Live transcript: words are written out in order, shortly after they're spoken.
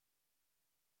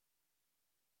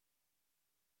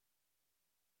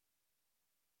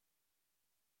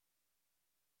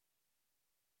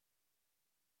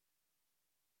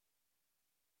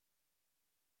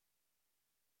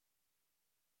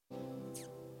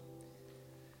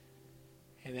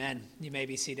Amen. You may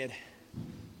be seated.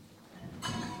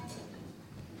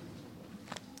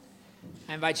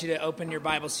 I invite you to open your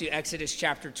Bibles to Exodus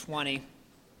chapter 20.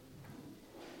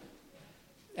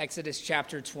 Exodus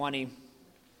chapter 20.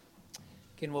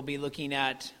 Again, we'll be looking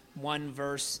at one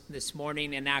verse this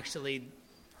morning, and actually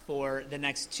for the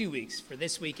next 2 weeks. For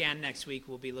this week and next week,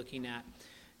 we'll be looking at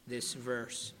this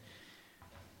verse.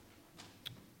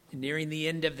 Nearing the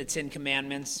end of the Ten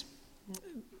Commandments.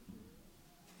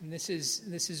 And this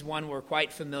is one we're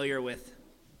quite familiar with.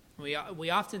 We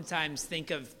oftentimes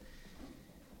think of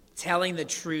telling the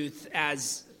truth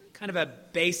as kind of a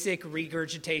basic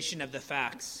regurgitation of the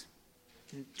facts.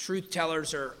 And truth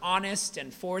tellers are honest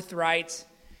and forthright,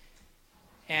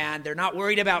 and they're not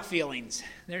worried about feelings.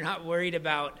 They're not worried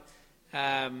about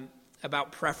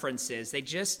preferences. They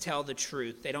just tell the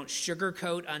truth. They don't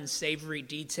sugarcoat unsavory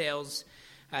details.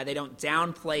 They don't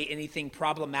downplay anything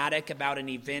problematic about an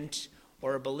event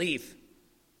or a belief.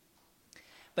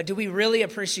 But do we really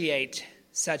appreciate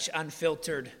such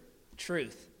unfiltered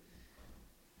truth?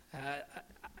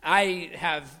 I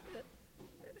have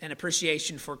an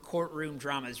appreciation for courtroom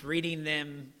dramas, reading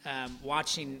them,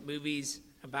 watching movies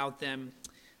about them.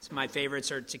 Some of my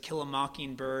favorites are To Kill a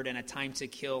Mockingbird and A Time to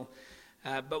Kill.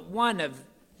 But one of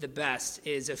the best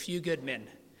is A Few Good Men.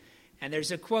 And there's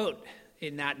a quote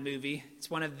in that movie. It's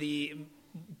one of the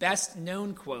best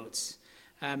known quotes.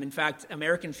 In fact,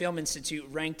 American Film Institute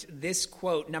ranked this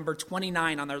quote number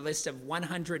 29 on their list of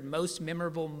 100 most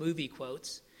memorable movie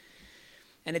quotes.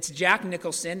 And it's Jack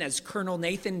Nicholson as Colonel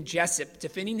Nathan Jessup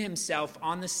defending himself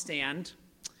on the stand.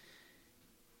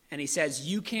 And he says,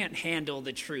 "You can't handle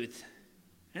the truth."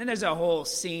 And then there's a whole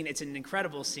scene. It's an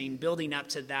incredible scene building up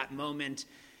to that moment.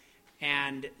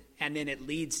 And then it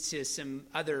leads to some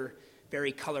other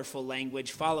very colorful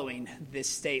language following this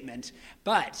statement.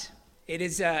 But it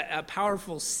is a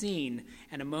powerful scene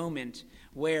and a moment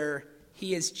where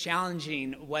he is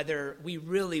challenging whether we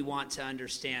really want to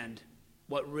understand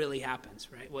what really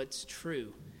happens, right? What's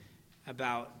true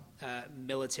about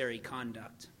military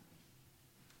conduct.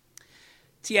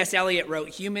 T.S. Eliot wrote,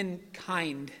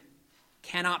 "Humankind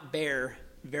cannot bear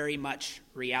very much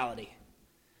reality."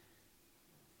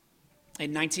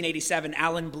 In 1987,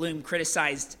 Alan Bloom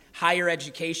criticized higher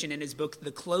education in his book,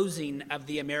 The Closing of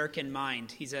the American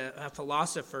Mind. He's a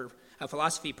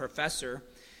philosophy professor,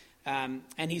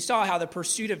 and he saw how the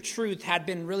pursuit of truth had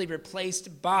been really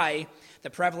replaced by the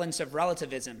prevalence of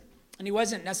relativism. And he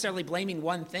wasn't necessarily blaming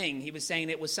one thing. He was saying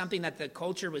it was something that the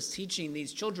culture was teaching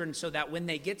these children so that when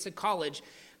they get to college,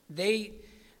 they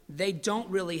don't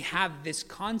really have this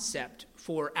concept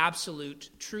for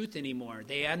absolute truth anymore.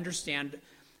 They understand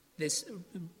this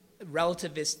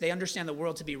they understand the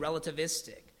world to be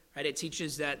relativistic, right? It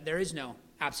teaches that there is no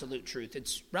absolute truth.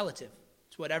 It's relative.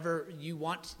 It's whatever you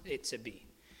want it to be.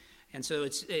 And so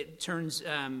it turns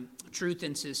truth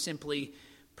into simply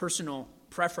personal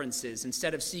preferences.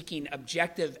 Instead of seeking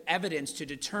objective evidence to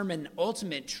determine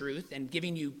ultimate truth and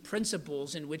giving you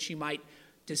principles in which you might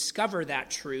discover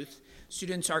that truth,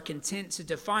 students are content to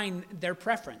define their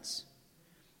preference.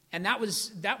 And that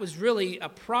was really a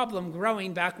problem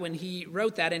growing back when he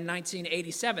wrote that in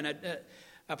 1987,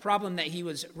 a problem that he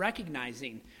was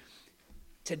recognizing.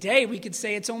 Today, we could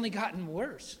say it's only gotten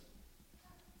worse.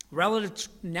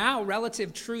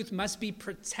 Relative truth must be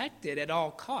protected at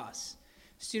all costs.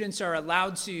 Students are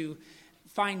allowed to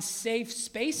find safe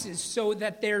spaces so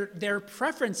that their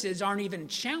preferences aren't even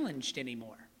challenged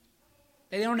anymore.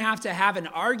 They don't have to have an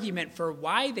argument for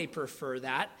why they prefer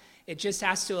that. It just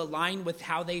has to align with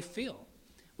how they feel,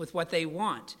 with what they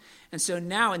want. And so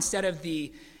now, instead of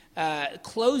the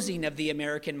closing of the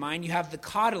American mind, you have the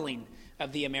coddling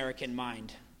of the American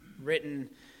mind,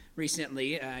 written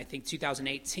recently, I think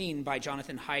 2018, by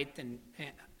Jonathan Haidt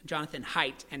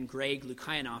and Greg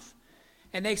Lukianoff.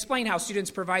 And they explain how students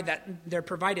they're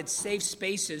provided safe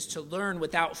spaces to learn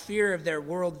without fear of their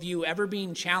worldview ever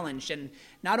being challenged. And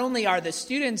not only are the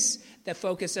students the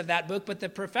focus of that book, but the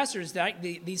professors,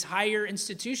 these higher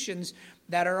institutions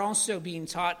that are also being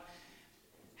taught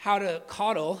how to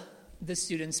coddle the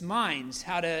students' minds,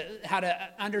 how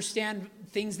to understand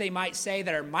things they might say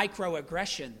that are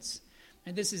microaggressions.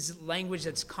 And this is language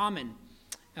that's common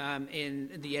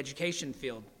in the education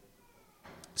field.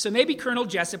 So maybe Colonel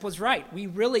Jessup was right. We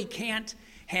really can't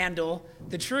handle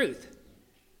the truth.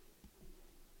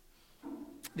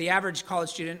 The average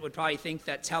college student would probably think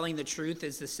that telling the truth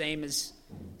is the same as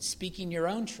speaking your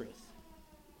own truth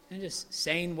and just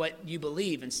saying what you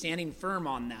believe and standing firm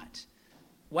on that,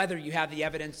 whether you have the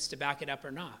evidence to back it up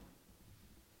or not.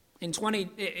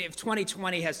 If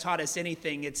 2020 has taught us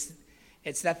anything, it's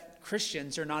that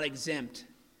Christians are not exempt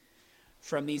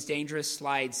from these dangerous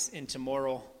slides into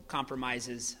moral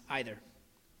compromises either.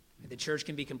 The church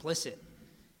can be complicit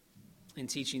in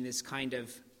teaching this kind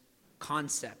of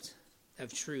concept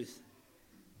of truth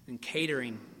and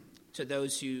catering to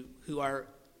those who are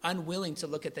unwilling to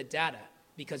look at the data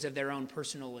because of their own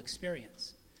personal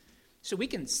experience. So we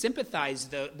can sympathize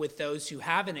with those who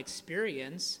have an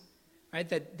experience, right?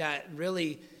 That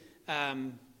really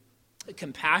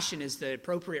compassion is the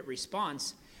appropriate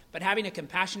response. But having a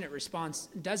compassionate response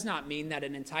does not mean that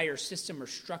an entire system or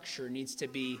structure needs to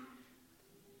be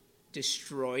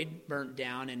destroyed, burnt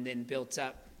down, and then built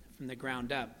up from the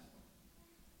ground up.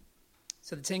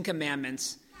 So the Ten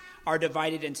Commandments are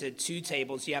divided into two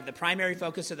tables. You have the primary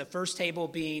focus of the first table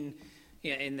being,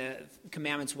 in the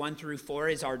Commandments 1 through 4,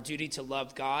 is our duty to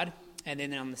love God. And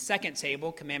then on the second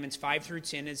table, Commandments 5 through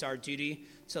 10, is our duty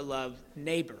to love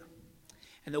neighbor.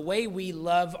 And the way we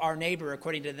love our neighbor,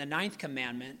 according to the Ninth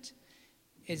Commandment,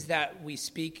 is that we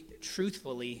speak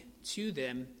truthfully to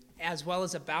them as well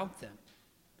as about them.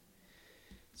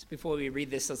 So before we read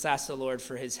this, let's ask the Lord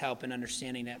for his help in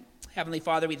understanding it. Heavenly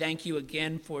Father, we thank you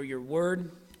again for your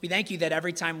word. We thank you that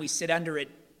every time we sit under it,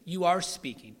 you are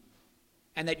speaking,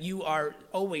 and that you are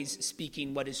always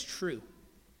speaking what is true.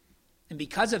 And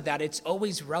because of that, it's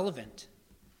always relevant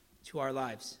to our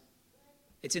lives.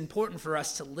 It's important for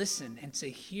us to listen and to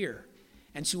hear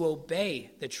and to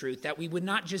obey the truth, that we would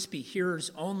not just be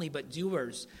hearers only, but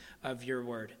doers of your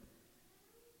word.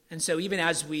 And so even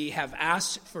as we have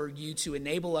asked for you to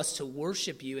enable us to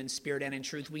worship you in spirit and in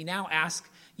truth, we now ask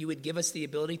you would give us the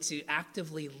ability to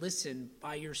actively listen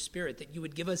by your Spirit, that you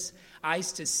would give us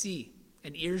eyes to see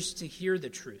and ears to hear the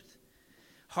truth,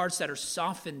 hearts that are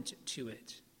softened to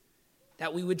it,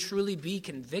 that we would truly be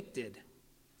convicted,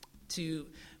 to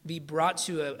be brought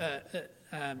to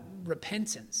a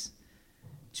repentance,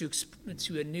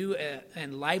 to a new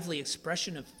and lively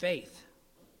expression of faith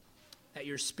that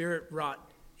your Spirit wrought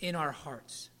in our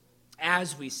hearts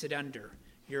as we sit under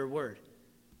your word.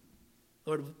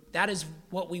 Lord, that is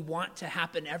what we want to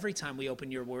happen every time we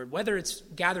open your word, whether it's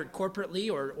gathered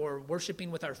corporately or worshiping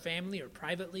with our family or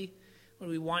privately.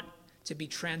 Lord, we want to be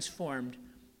transformed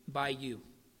by you.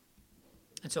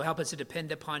 And so help us to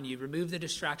depend upon you. Remove the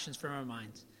distractions from our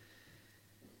minds.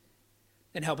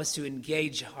 And help us to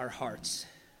engage our hearts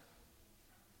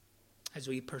as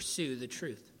we pursue the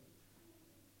truth.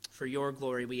 For your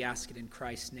glory, we ask it in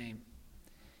Christ's name.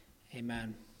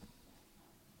 Amen.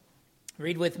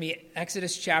 Read with me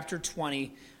Exodus chapter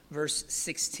 20, verse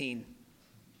 16.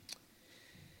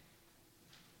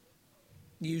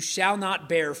 You shall not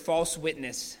bear false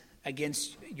witness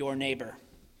against your neighbor.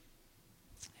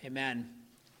 Amen.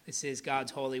 This is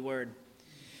God's holy word.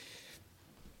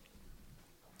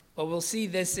 Well, we'll see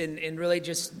this in really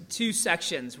just two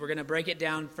sections. We're going to break it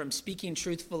down from speaking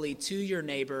truthfully to your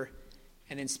neighbor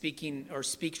and then speak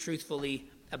truthfully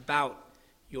about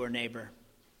your neighbor.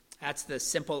 That's the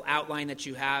simple outline that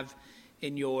you have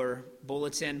in your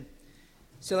bulletin.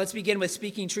 So let's begin with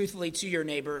speaking truthfully to your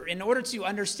neighbor. In order to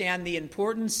understand the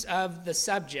importance of the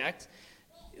subject,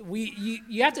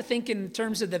 you have to think in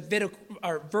terms of the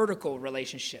vertical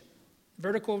relationship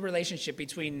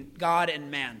between God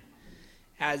and man.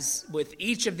 As with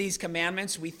each of these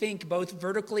commandments, we think both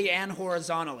vertically and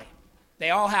horizontally. They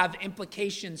all have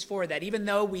implications for that. Even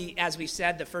though as we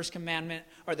said, the first commandment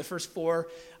or the first four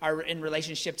are in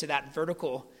relationship to that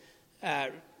vertical,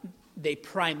 they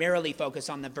primarily focus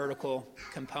on the vertical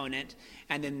component,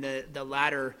 and then the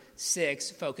latter six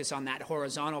focus on that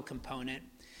horizontal component.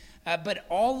 But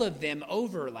all of them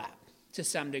overlap to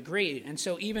some degree. And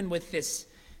so even with this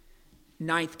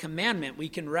Ninth Commandment, we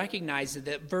can recognize that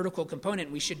the vertical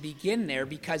component, we should begin there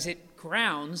because it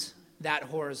grounds that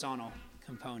horizontal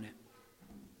component.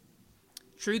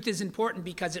 Truth is important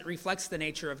because it reflects the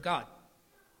nature of God,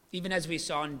 even as we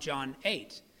saw in John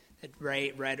 8 that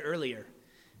Ray read earlier.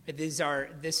 If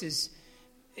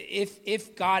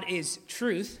God is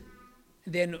truth,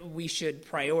 then we should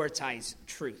prioritize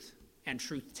truth and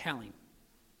truth-telling.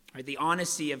 Right? The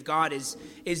honesty of God is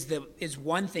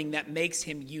one thing that makes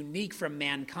him unique from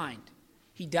mankind.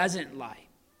 He doesn't lie.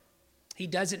 He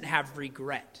doesn't have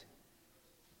regret.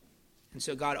 And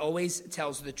so God always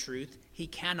tells the truth. He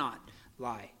cannot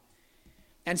lie.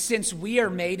 And since we are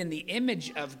made in the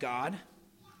image of God,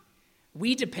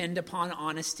 we depend upon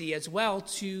honesty as well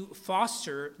to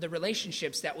foster the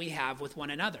relationships that we have with one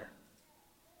another.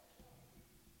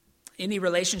 Any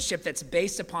relationship that's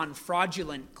based upon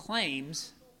fraudulent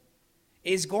claims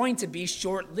is going to be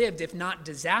short-lived, if not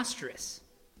disastrous,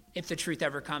 if the truth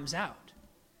ever comes out.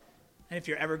 And if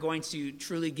you're ever going to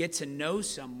truly get to know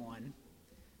someone,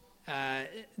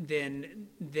 then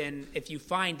if you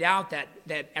find out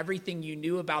that everything you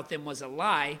knew about them was a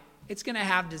lie, it's going to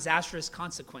have disastrous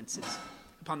consequences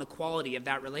upon the quality of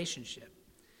that relationship.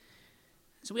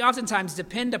 So we oftentimes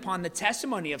depend upon the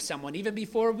testimony of someone, even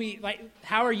before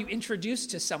how are you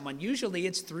introduced to someone? Usually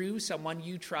it's through someone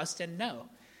you trust and know.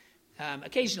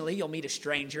 Occasionally you'll meet a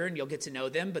stranger and you'll get to know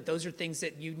them, but those are things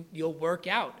that you'll work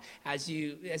out as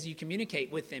you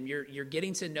communicate with them. You're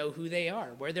getting to know who they are,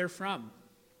 where they're from,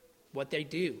 what they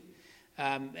do.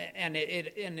 And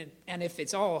if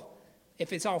it's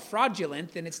all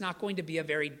fraudulent, then it's not going to be a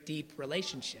very deep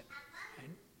relationship.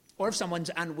 Or if someone's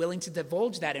unwilling to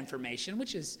divulge that information,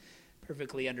 which is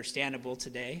perfectly understandable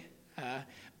today,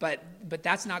 but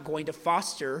that's not going to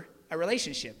foster a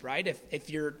relationship, right?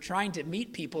 If you're trying to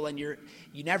meet people and you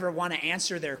never want to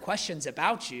answer their questions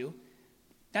about you,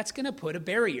 that's going to put a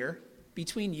barrier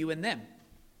between you and them,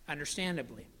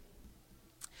 understandably.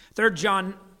 3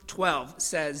 John 12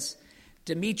 says,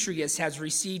 Demetrius has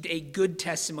received a good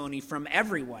testimony from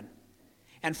everyone,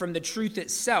 and from the truth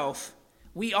itself,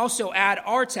 we also add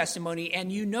our testimony,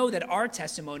 and you know that our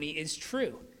testimony is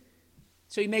true.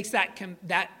 So he makes that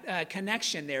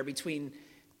connection there between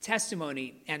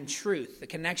testimony and truth, the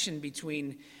connection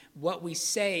between what we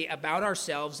say about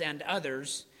ourselves and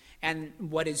others and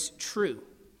what is true.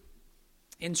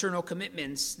 Internal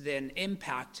commitments then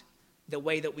impact the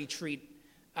way that we treat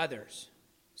others.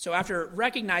 So after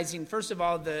recognizing, first of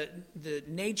all, the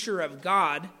nature of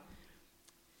God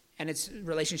and its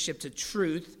relationship to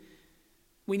truth,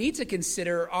 we need to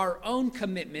consider our own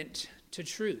commitment to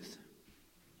truth,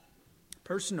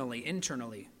 personally,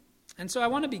 internally. And so I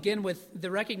want to begin with the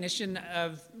recognition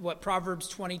of what Proverbs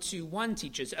 22:1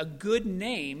 teaches. A good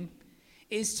name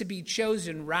is to be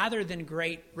chosen rather than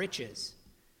great riches.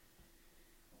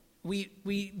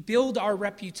 We build our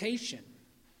reputation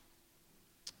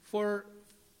for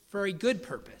a good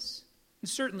purpose. And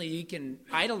certainly you can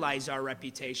idolize our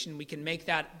reputation. We can make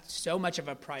that so much of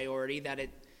a priority that it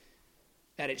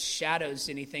shadows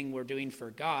anything we're doing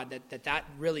for God, that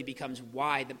really becomes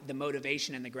why the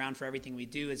motivation and the ground for everything we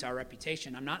do is our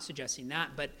reputation. I'm not suggesting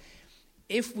that, but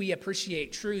if we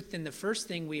appreciate truth, then the first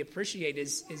thing we appreciate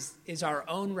is our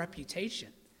own reputation.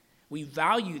 We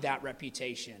value that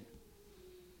reputation.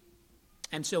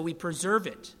 And so we preserve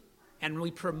it, and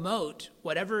we promote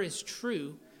whatever is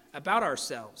true about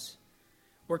ourselves.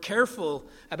 We're careful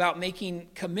about making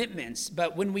commitments,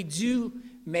 but when we do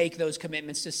make those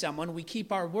commitments to someone, we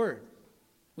keep our word.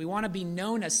 We want to be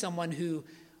known as someone who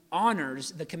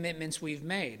honors the commitments we've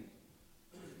made.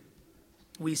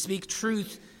 We speak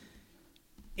truth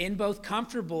in both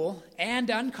comfortable and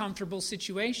uncomfortable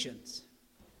situations.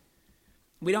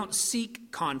 We don't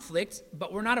seek conflict,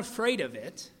 but we're not afraid of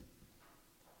it.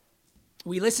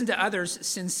 We listen to others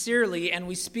sincerely, and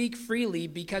we speak freely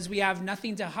because we have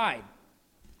nothing to hide.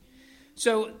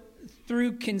 So,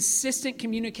 through consistent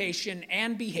communication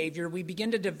and behavior, we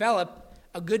begin to develop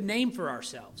a good name for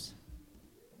ourselves.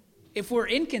 If we're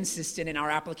inconsistent in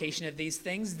our application of these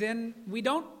things, then we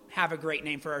don't have a great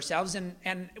name for ourselves,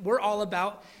 and we're all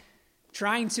about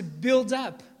trying to build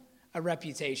up a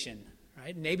reputation,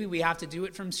 right? Maybe we have to do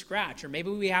it from scratch, or maybe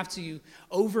we have to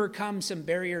overcome some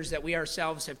barriers that we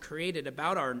ourselves have created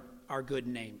about our good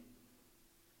name.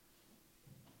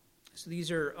 So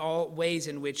these are all ways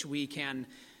in which we can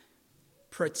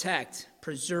protect,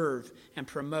 preserve, and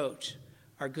promote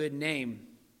our good name.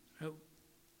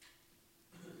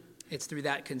 It's through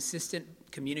that consistent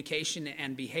communication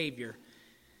and behavior.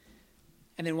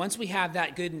 And then once we have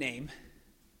that good name,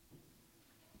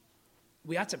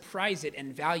 we ought to prize it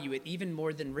and value it even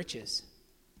more than riches.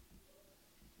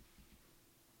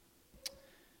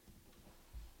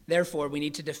 Therefore, we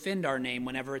need to defend our name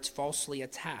whenever it's falsely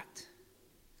attacked.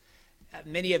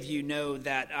 Many of you know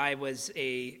that I was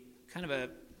a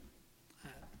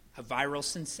viral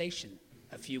sensation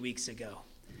a few weeks ago.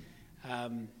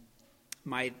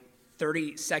 My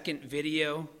 30-second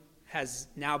video has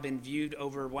now been viewed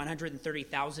over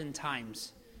 130,000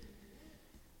 times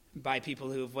by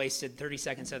people who have wasted 30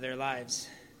 seconds of their lives.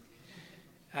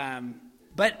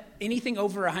 But anything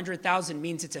over 100,000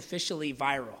 means it's officially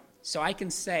viral. So I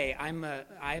can say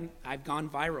I've gone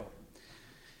viral.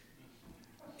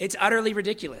 It's utterly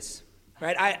ridiculous,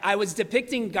 right? I was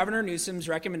depicting Governor Newsom's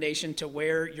recommendation to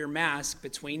wear your mask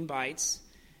between bites.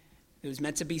 It was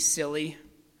meant to be silly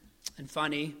and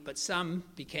funny, but some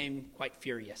became quite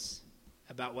furious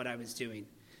about what I was doing.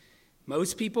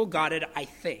 Most people got it, I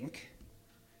think.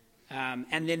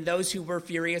 And then those who were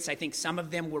furious, I think some of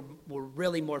them were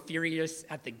really more furious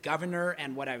at the governor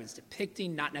and what I was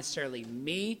depicting, not necessarily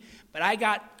me. But I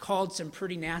got called some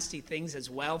pretty nasty things as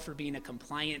well for being a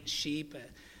compliant sheep,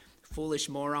 foolish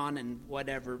moron and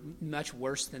whatever, much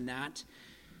worse than that.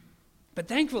 But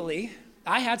thankfully,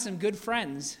 I had some good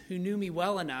friends who knew me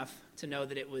well enough to know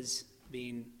that it was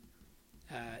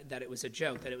that it was a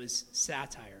joke, that it was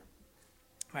satire.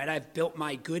 Right? I've built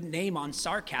my good name on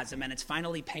sarcasm, and it's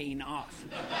finally paying off.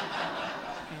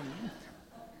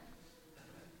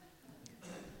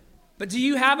 But do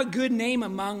you have a good name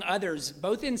among others,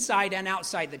 both inside and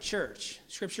outside the church?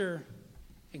 Scripture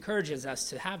encourages us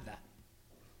to have that.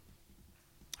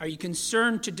 Are you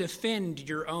concerned to defend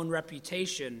your own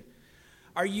reputation?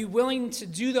 Are you willing to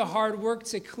do the hard work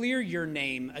to clear your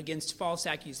name against false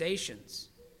accusations?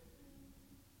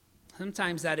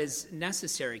 Sometimes that is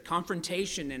necessary.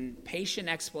 Confrontation and patient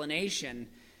explanation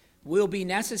will be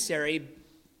necessary,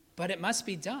 but it must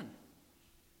be done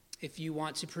if you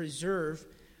want to preserve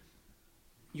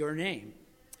your name.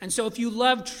 And so if you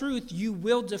love truth, you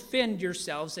will defend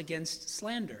yourselves against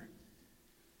slander.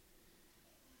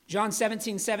 John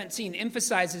 17:17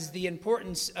 emphasizes the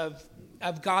importance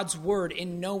of God's word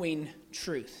in knowing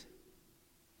truth.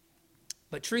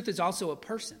 But truth is also a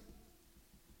person.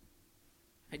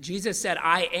 Jesus said,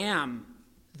 I am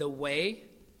the way,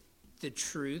 the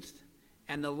truth,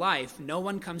 and the life. No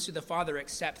one comes to the Father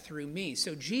except through me.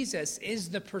 So Jesus is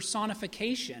the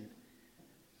personification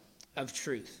of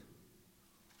truth.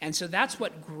 And so that's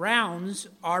what grounds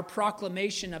our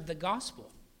proclamation of the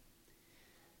gospel.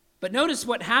 But notice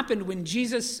what happened when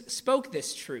Jesus spoke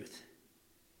this truth.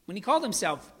 When he called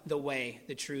himself the way,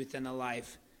 the truth, and the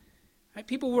life, right?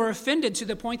 People were offended to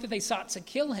the point that they sought to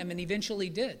kill him, and eventually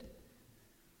did.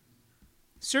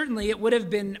 Certainly, it would have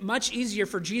been much easier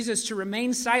for Jesus to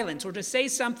remain silent or to say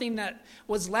something that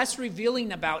was less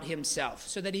revealing about himself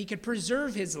so that he could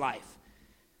preserve his life.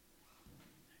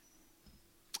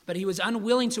 But he was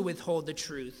unwilling to withhold the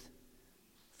truth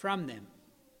from them,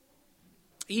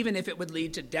 even if it would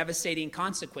lead to devastating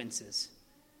consequences.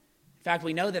 In fact,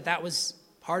 we know that that was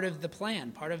part of the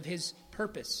plan, part of his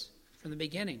purpose from the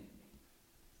beginning.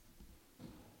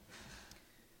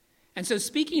 And so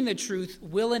speaking the truth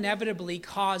will inevitably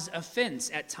cause offense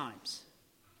at times.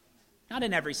 Not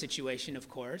in every situation, of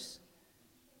course.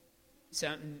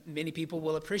 Many people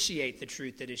will appreciate the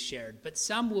truth that is shared, but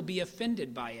some will be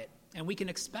offended by it. And we can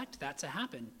expect that to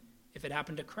happen if it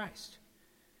happened to Christ.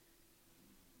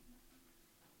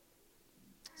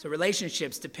 So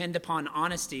relationships depend upon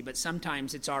honesty, but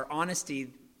sometimes it's our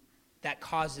honesty that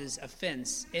causes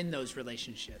offense in those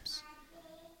relationships.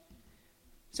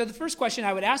 So the first question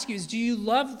I would ask you is, do you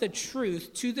love the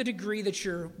truth to the degree that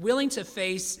you're willing to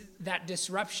face that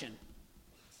disruption,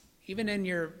 even in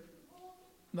your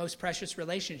most precious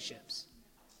relationships?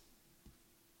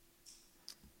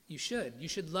 You should. You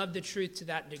should love the truth to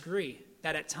that degree,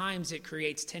 that at times it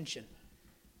creates tension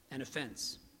and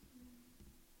offense.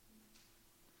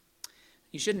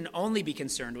 You shouldn't only be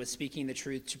concerned with speaking the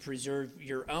truth to preserve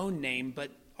your own name,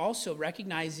 but also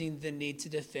recognizing the need to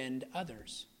defend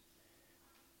others.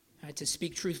 Right, to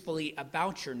speak truthfully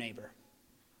about your neighbor.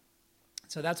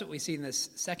 So that's what we see in this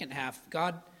second half.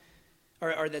 God,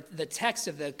 or the text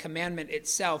of the commandment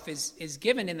itself is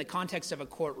given in the context of a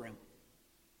courtroom.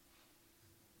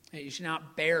 You should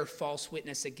not bear false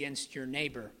witness against your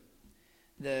neighbor.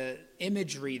 The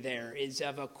imagery there is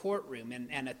of a courtroom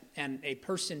and a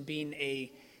person being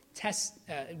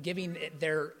giving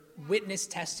their witness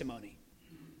testimony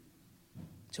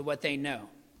to what they know.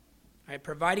 Right?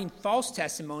 Providing false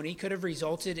testimony could have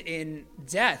resulted in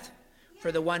death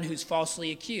for the one who's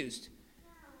falsely accused.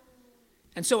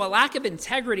 And so a lack of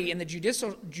integrity in the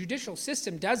judicial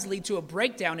system does lead to a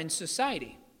breakdown in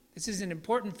society. This is an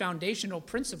important foundational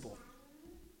principle.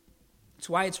 It's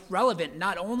why it's relevant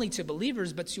not only to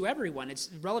believers, but to everyone. It's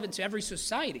relevant to every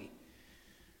society.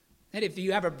 And if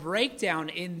you have a breakdown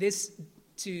in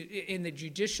the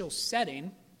judicial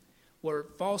setting, where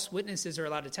false witnesses are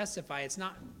allowed to testify, it's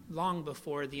not long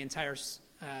before the entire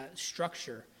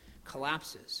structure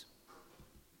collapses.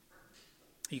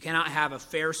 You cannot have a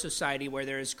fair society where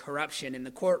there is corruption in the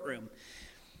courtroom.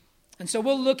 And so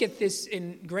we'll look at this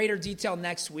in greater detail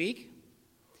next week.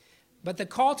 But the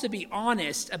call to be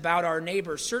honest about our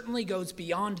neighbor certainly goes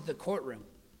beyond the courtroom.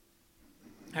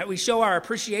 Right? We show our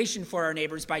appreciation for our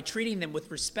neighbors by treating them with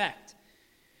respect.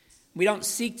 We don't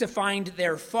seek to find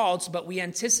their faults, but we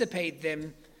anticipate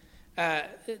them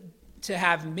to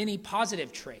have many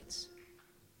positive traits.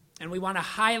 And we want to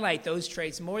highlight those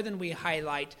traits more than we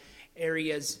highlight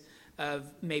areas of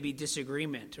maybe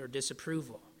disagreement or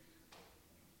disapproval.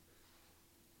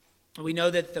 We know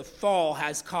that the fall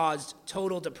has caused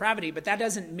total depravity, but that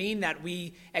doesn't mean that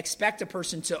we expect a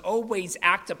person to always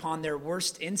act upon their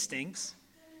worst instincts,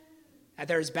 that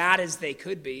they're as bad as they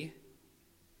could be.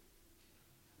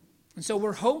 And so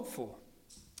we're hopeful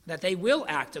that they will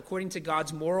act according to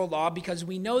God's moral law because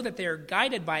we know that they are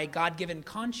guided by a God-given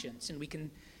conscience, and we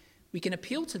can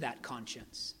appeal to that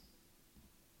conscience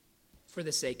for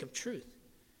the sake of truth.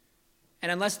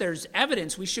 And unless there's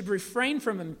evidence, we should refrain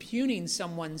from impugning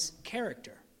someone's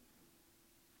character.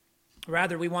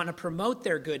 Rather, we want to promote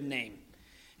their good name.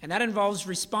 And that involves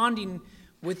responding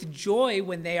with joy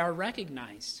when they are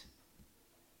recognized,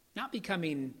 not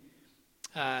becoming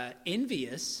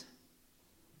envious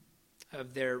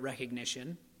of their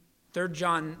recognition. 3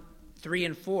 John 3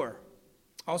 and 4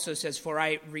 also says, "For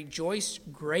I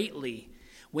rejoiced greatly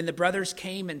when the brothers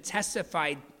came and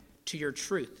testified to your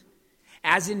truth,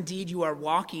 as indeed you are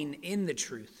walking in the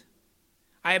truth.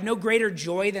 I have no greater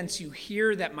joy than to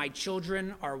hear that my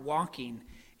children are walking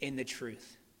in the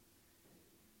truth."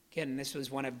 Again, this was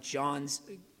one of John's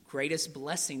greatest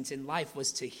blessings in life,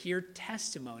 was to hear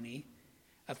testimony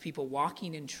of people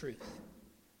walking in truth,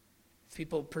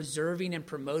 people preserving and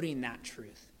promoting that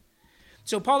truth.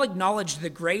 So Paul acknowledged the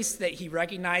grace that he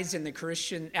recognized in the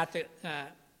Christian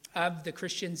of the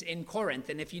Christians in Corinth.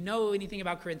 And if you know anything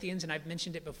about Corinthians, and I've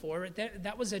mentioned it before,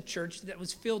 that was a church that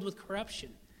was filled with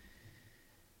corruption.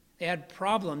 They had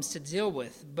problems to deal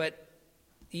with, but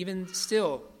even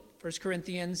still, 1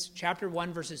 Corinthians chapter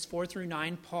 1, verses 4 through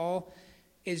 9, Paul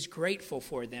is grateful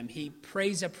for them. He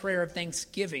prays a prayer of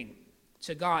thanksgiving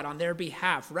to God on their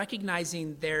behalf,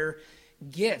 recognizing their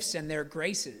gifts and their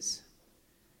graces.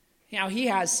 Now, he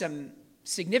has some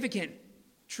significant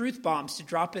truth bombs to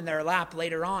drop in their lap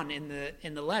later on in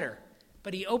the letter,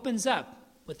 but he opens up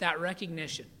with that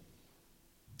recognition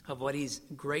of what he's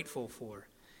grateful for.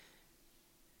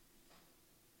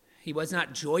 He was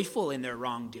not joyful in their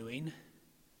wrongdoing.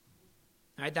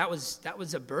 Right? That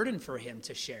was a burden for him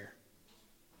to share,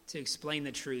 to explain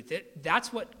the truth.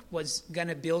 That's what was going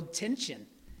to build tension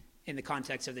in the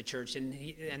context of the church,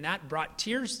 and that brought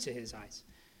tears to his eyes.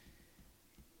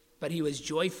 But he was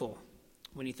joyful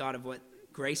when he thought of what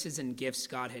graces and gifts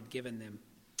God had given them.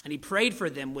 And he prayed for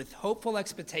them with hopeful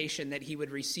expectation that he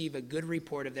would receive a good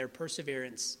report of their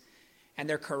perseverance and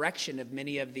their correction of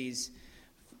many of these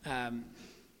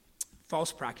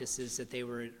false practices that they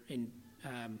were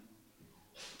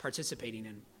participating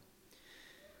in.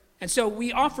 And so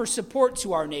we offer support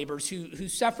to our neighbors who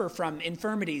suffer from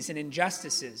infirmities and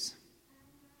injustices.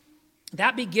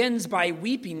 That begins by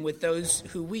weeping with those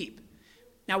who weep.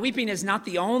 Now, weeping is not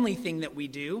the only thing that we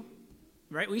do,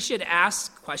 right? We should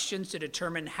ask questions to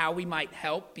determine how we might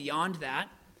help beyond that.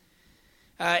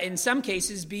 In some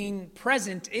cases, being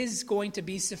present is going to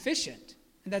be sufficient.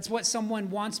 And that's what someone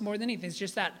wants more than anything. It's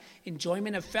just that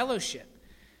enjoyment of fellowship.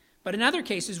 But in other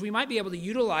cases, we might be able to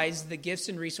utilize the gifts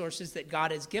and resources that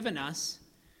God has given us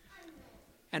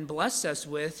and blessed us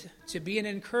with to be an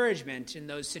encouragement in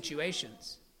those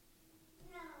situations.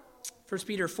 1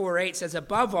 Peter 4:8 says,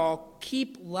 "Above all,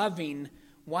 keep loving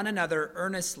one another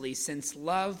earnestly, since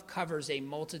love covers a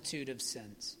multitude of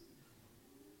sins."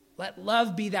 Let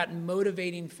love be that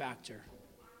motivating factor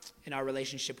in our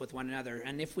relationship with one another.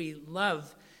 And if we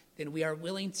love, then we are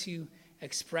willing to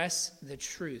express the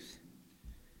truth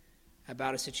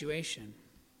about a situation.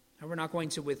 And we're not going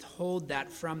to withhold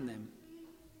that from them.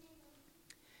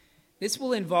 This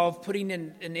will involve putting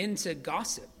an end to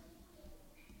gossip.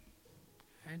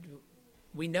 Right?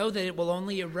 We know that it will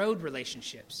only erode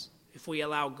relationships if we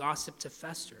allow gossip to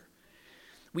fester.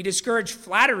 We discourage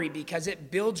flattery because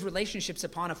it builds relationships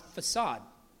upon a facade.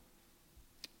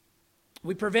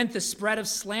 We prevent the spread of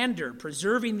slander,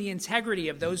 preserving the integrity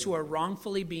of those who are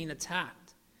wrongfully being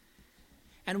attacked.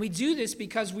 And we do this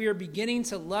because we are beginning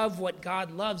to love what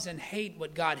God loves and hate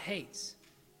what God hates.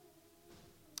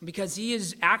 Because he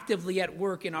is actively at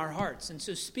work in our hearts. And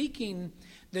so speaking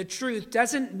the truth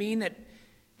doesn't mean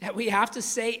that we have to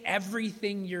say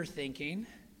everything you're thinking,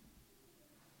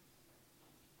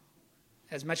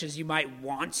 as much as you might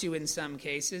want to in some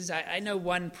cases. I know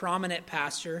one prominent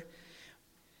pastor,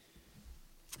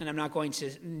 and I'm not going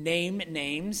to name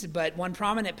names, but one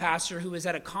prominent pastor who was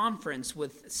at a conference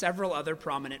with several other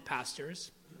prominent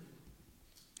pastors.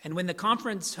 And when the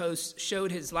conference host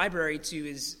showed his library to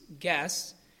his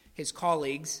guests, his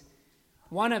colleagues,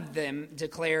 one of them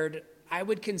declared, "I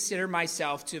would consider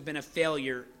myself to have been a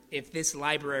failure if this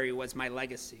library was my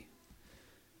legacy."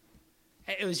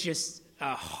 It was just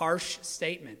a harsh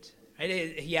statement.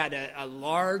 Right? He had a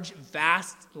large,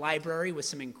 vast library with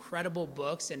some incredible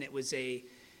books, and it's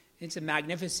a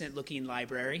magnificent-looking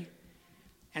library.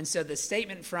 And so the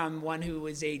statement from one who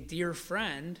was a dear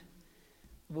friend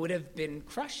would have been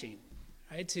crushing,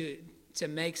 right? To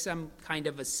make some kind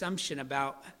of assumption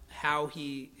about how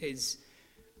he is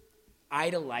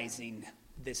idolizing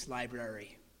this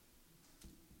library.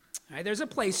 All right, there's a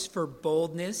place for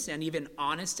boldness and even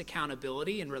honest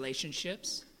accountability in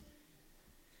relationships.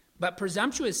 But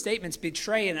presumptuous statements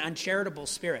betray an uncharitable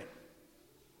spirit.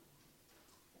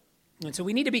 And so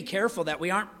we need to be careful that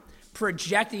we aren't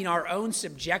projecting our own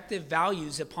subjective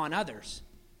values upon others.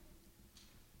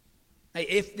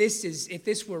 If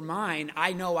this were mine,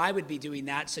 I know I would be doing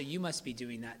that, so you must be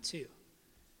doing that too.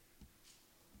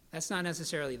 That's not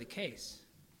necessarily the case.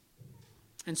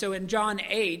 And so in John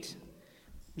 8,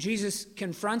 Jesus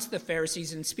confronts the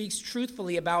Pharisees and speaks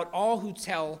truthfully about all who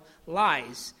tell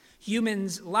lies.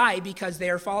 Humans lie because they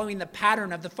are following the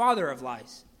pattern of the father of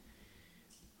lies.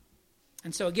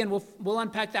 And so again, we'll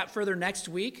unpack that further next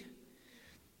week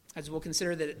as we'll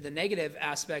consider the negative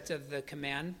aspect of the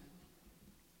command.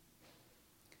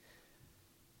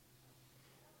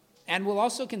 And we'll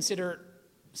also consider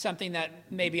something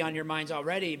that may be on your minds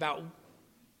already about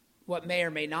what may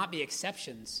or may not be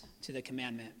exceptions to the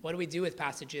commandment. What do we do with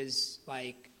passages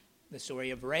like the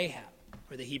story of Rahab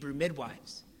or the Hebrew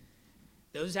midwives?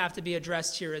 Those have to be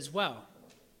addressed here as well.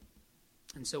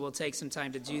 And so we'll take some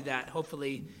time to do that.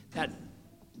 Hopefully that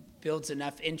builds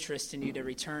enough interest in you to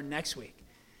return next week.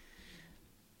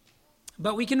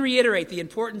 But we can reiterate the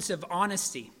importance of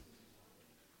honesty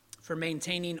for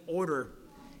maintaining order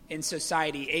in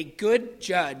society. A good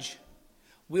judge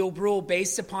will rule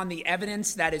based upon the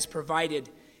evidence that is provided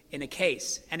in a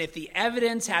case. And if the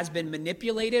evidence has been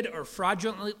manipulated or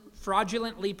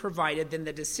fraudulently provided, then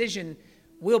the decision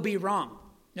will be wrong.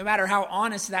 No matter how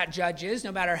honest that judge is,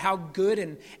 no matter how good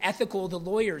and ethical the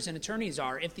lawyers and attorneys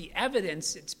are, if the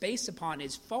evidence it's based upon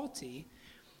is faulty,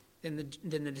 then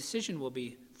the decision will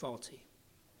be faulty.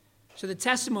 So the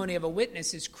testimony of a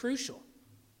witness is crucial.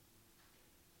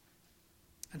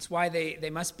 That's why they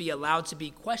must be allowed to be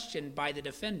questioned by the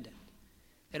defendant.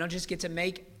 They don't just get to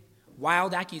make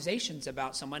wild accusations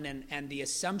about someone and the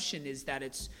assumption is that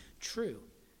it's true.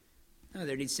 No,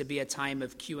 there needs to be a time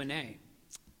of Q&A,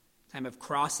 time of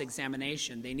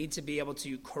cross-examination. They need to be able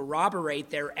to corroborate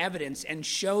their evidence and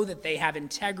show that they have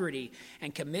integrity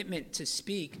and commitment to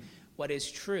speak what is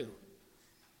true.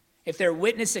 If their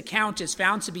witness account is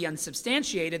found to be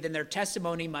unsubstantiated, then their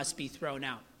testimony must be thrown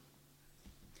out.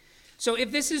 So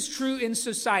if this is true in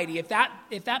society,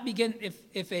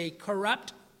 if a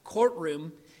corrupt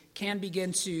courtroom can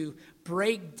begin to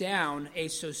break down a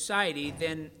society,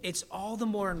 then it's all the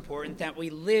more important that we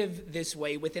live this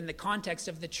way within the context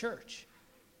of the church.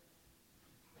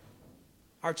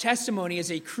 Our testimony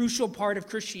is a crucial part of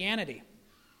Christianity.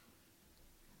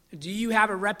 Do you have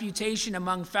a reputation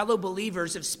among fellow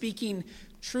believers of speaking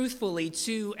truthfully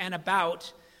to and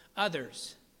about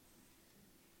others?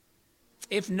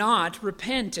 If not,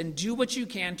 repent and do what you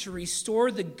can to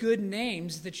restore the good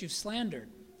names that you've slandered.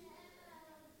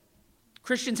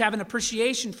 Christians have an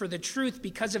appreciation for the truth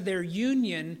because of their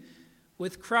union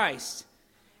with Christ.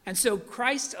 And so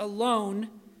Christ alone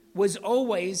was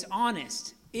always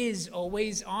honest, is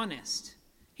always honest.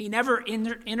 He never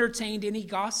entertained any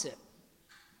gossip.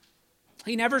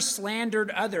 He never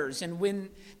slandered others. And when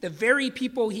the very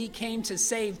people he came to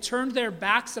save turned their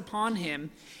backs upon him,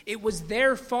 it was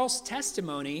their false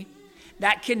testimony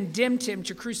that condemned him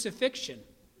to crucifixion.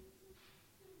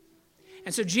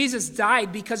 And so Jesus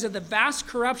died because of the vast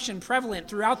corruption prevalent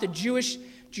throughout the Jewish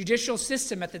judicial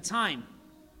system at the time.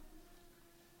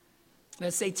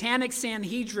 The Satanic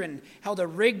Sanhedrin held a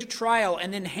rigged trial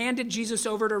and then handed Jesus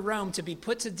over to Rome to be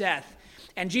put to death.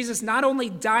 And Jesus not only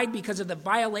died because of the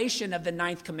violation of the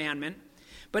Ninth Commandment,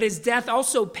 but his death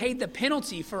also paid the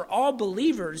penalty for all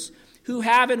believers who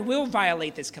have and will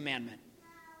violate this commandment.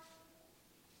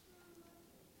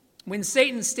 When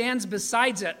Satan stands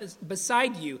beside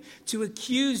you to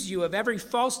accuse you of every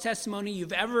false testimony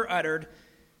you've ever uttered,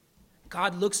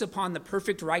 God looks upon the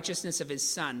perfect righteousness of his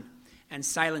Son and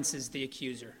silences the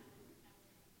accuser.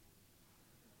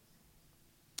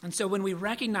 And so when we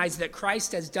recognize that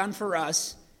Christ has done for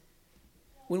us,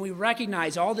 when we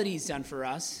recognize all that he's done for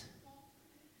us,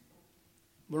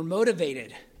 we're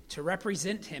motivated to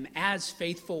represent him as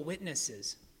faithful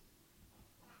witnesses.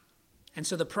 And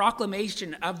so the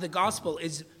proclamation of the gospel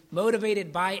is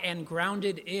motivated by and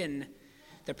grounded in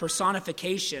the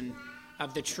personification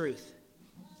of the truth,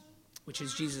 which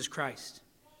is Jesus Christ.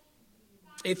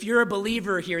 If you're a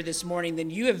believer here this morning,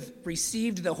 then you have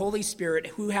received the Holy Spirit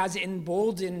who has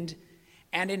emboldened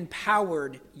and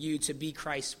empowered you to be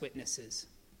Christ's witnesses.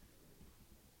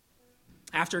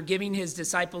 After giving his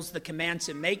disciples the command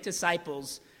to make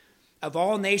disciples of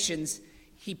all nations,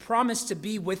 he promised to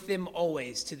be with them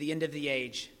always to the end of the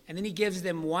age. And then he gives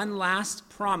them one last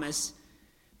promise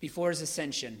before his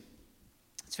ascension.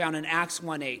 It's found in Acts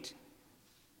 1:8.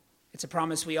 It's a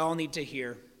promise we all need to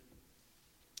hear.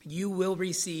 You will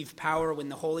receive power when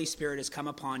the Holy Spirit has come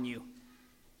upon you,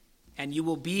 and you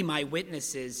will be my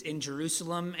witnesses in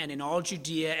Jerusalem and in all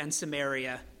Judea and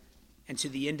Samaria and to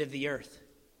the end of the earth.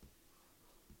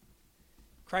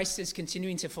 Christ is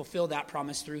continuing to fulfill that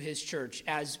promise through his church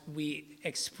as we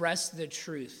express the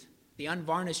truth, the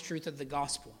unvarnished truth of the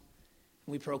gospel.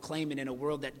 We proclaim it in a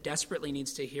world that desperately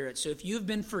needs to hear it. So if you've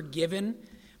been forgiven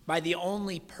by the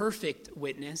only perfect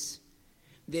witness,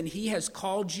 then he has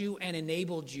called you and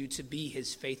enabled you to be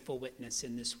his faithful witness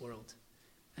in this world.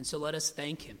 And so let us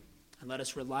thank him and let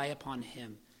us rely upon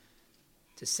him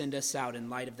to send us out in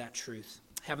light of that truth.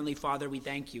 Heavenly Father, we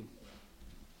thank you.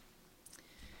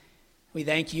 We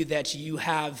thank you that you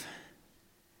have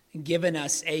given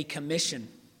us a commission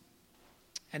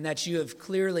and that you have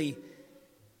clearly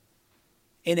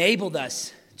enabled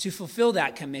us to fulfill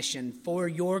that commission for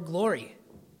your glory.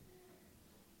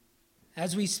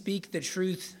 As we speak the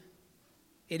truth,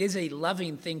 it is a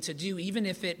loving thing to do, even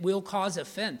if it will cause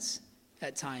offense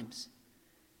at times.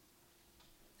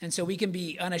 And so we can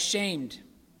be unashamed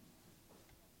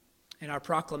in our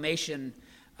proclamation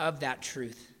of that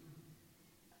truth.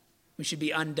 We should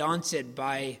be undaunted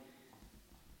by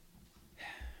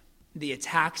the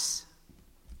attacks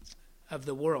of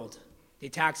the world, the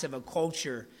attacks of a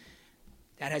culture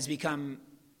that has become,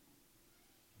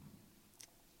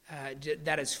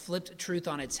 that has flipped truth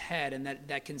on its head and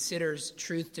that considers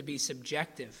truth to be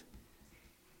subjective,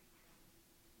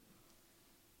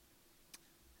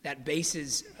 that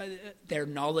bases their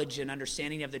knowledge and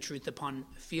understanding of the truth upon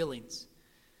feelings.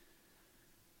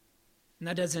 And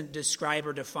that doesn't describe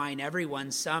or define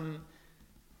everyone. Some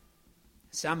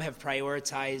have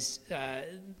prioritized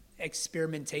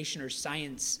experimentation or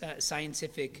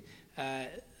scientific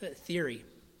theory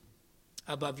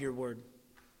above your word.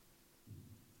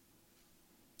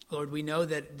 Lord, we know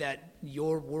that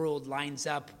your world lines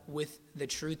up with the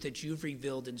truth that you've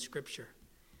revealed in Scripture.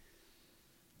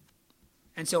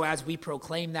 And so as we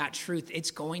proclaim that truth,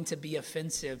 it's going to be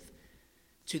offensive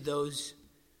to those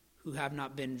who have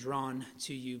not been drawn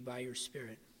to you by your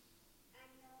Spirit.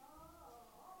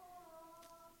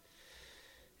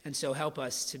 And so help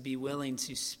us to be willing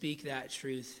to speak that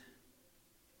truth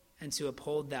and to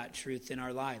uphold that truth in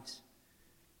our lives.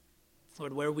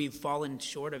 Lord, where we've fallen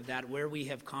short of that, where we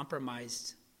have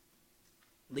compromised,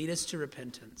 lead us to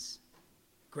repentance.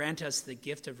 Grant us the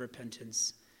gift of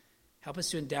repentance. Help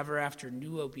us to endeavor after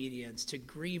new obedience, to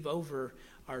grieve over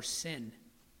our sin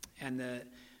and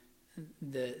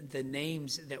the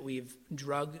names that we've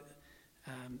drug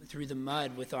through the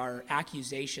mud with our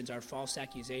accusations, our false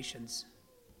accusations,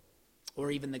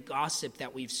 or even the gossip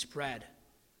that we've spread,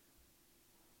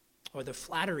 or the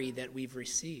flattery that we've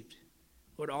received.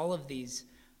 Lord, all of these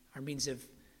are means of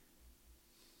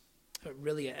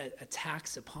really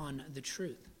attacks upon the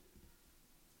truth.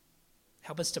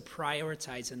 Help us to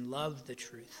prioritize and love the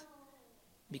truth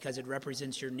because it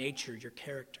represents your nature, your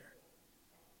character.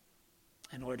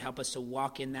 And Lord, help us to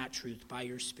walk in that truth by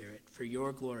your Spirit. For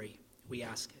your glory, we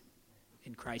ask it.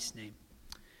 In Christ's name,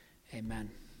 amen.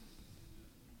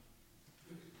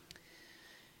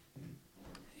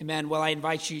 Amen. Well, I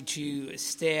invite you to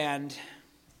stand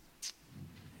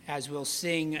as we'll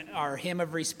sing our hymn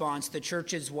of response, The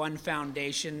Church's One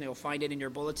Foundation. You'll find it in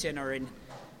your bulletin or in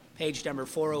page number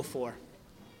 404.